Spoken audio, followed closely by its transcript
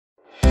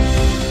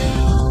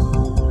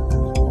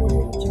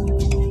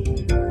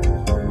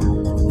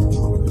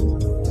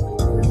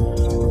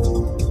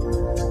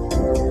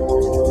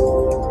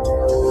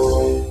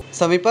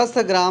समीपस्थ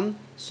ग्राम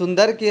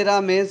सुंदरकेरा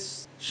में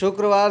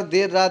शुक्रवार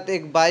देर रात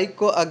एक बाइक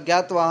को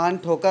अज्ञात वाहन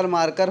ठोकर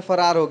मारकर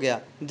फरार हो गया,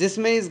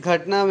 जिसमें इस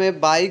घटना में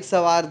बाइक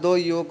सवार 2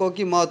 युवकों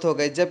की मौत हो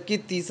गई, जबकि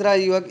तीसरा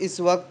युवक इस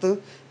वक्त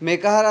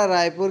मेकाहारा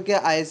रायपुर के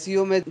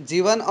आईसीयू में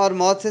जीवन और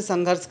मौत से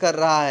संघर्ष कर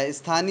रहा है।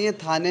 स्थानीय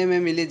थाने में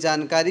मिली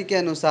जानकारी के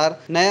अनुसार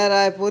नया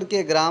रायपुर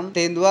के ग्राम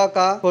तेंदुआ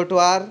का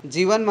कोटवार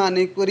जीवन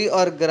मानिकपुरी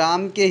और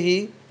ग्राम के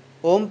ही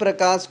ओम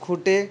प्रकाश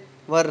खुटे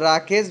व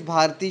राकेश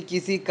भारती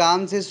किसी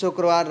काम से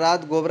शुक्रवार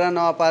रात गोबरा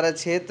नवापारा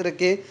क्षेत्र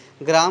के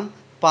ग्राम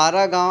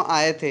पारा गांव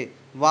आए थे।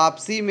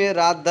 वापसी में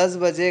रात 10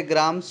 बजे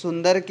ग्राम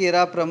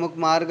सुंदरकेरा प्रमुख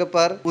मार्ग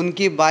पर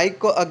उनकी बाइक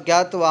को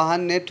अज्ञात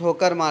वाहन ने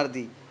ठोकर मार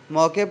दी।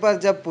 मौके पर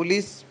जब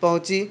पुलिस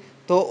पहुंची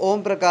तो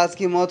ओम प्रकाश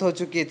की मौत हो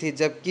चुकी थी,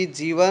 जबकि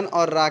जीवन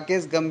और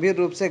राकेश गंभीर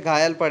रूप से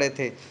घायल पड़े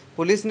थे।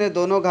 पुलिस ने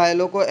दोनों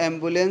घायलों को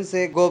एम्बुलेंस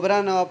से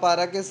गोबरा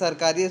नवापारा के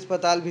सरकारी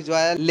अस्पताल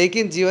भिजवाया,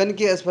 लेकिन जीवन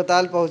की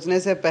अस्पताल पहुंचने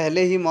से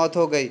पहले ही मौत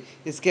हो गई।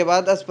 इसके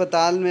बाद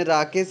अस्पताल में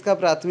राकेश का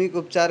प्राथमिक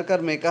उपचार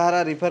कर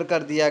मेकाहारा रेफर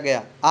कर दिया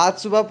गया। आज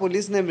सुबह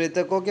पुलिस ने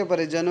मृतकों के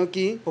परिजनों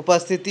की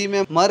उपस्थिति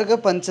में मर्ग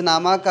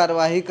पंचनामा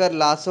कार्यवाही कर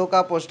लाशों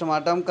का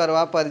पोस्टमार्टम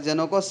करवा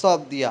परिजनों को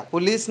सौंप दिया।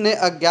 पुलिस ने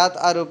अज्ञात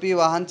आरोपी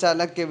वाहन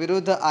चालक के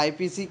विरुद्ध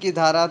आईपीसी की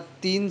धारा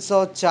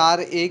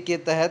 304A के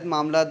तहत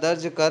मामला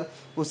दर्ज कर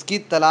उसकी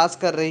तलाश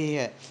कर रही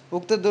है।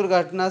 उक्त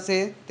दुर्घटना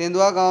से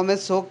तेंदुआ गांव में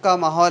शोक का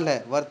माहौल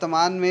है।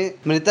 वर्तमान में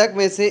मृतक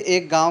में से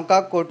एक गांव का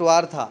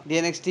कोटवार था।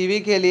 डीएनएक्स टीवी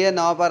के लिए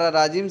नवापारा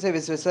राजिम से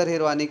विश्वेश्वर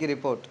हिरवानी की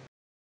रिपोर्ट।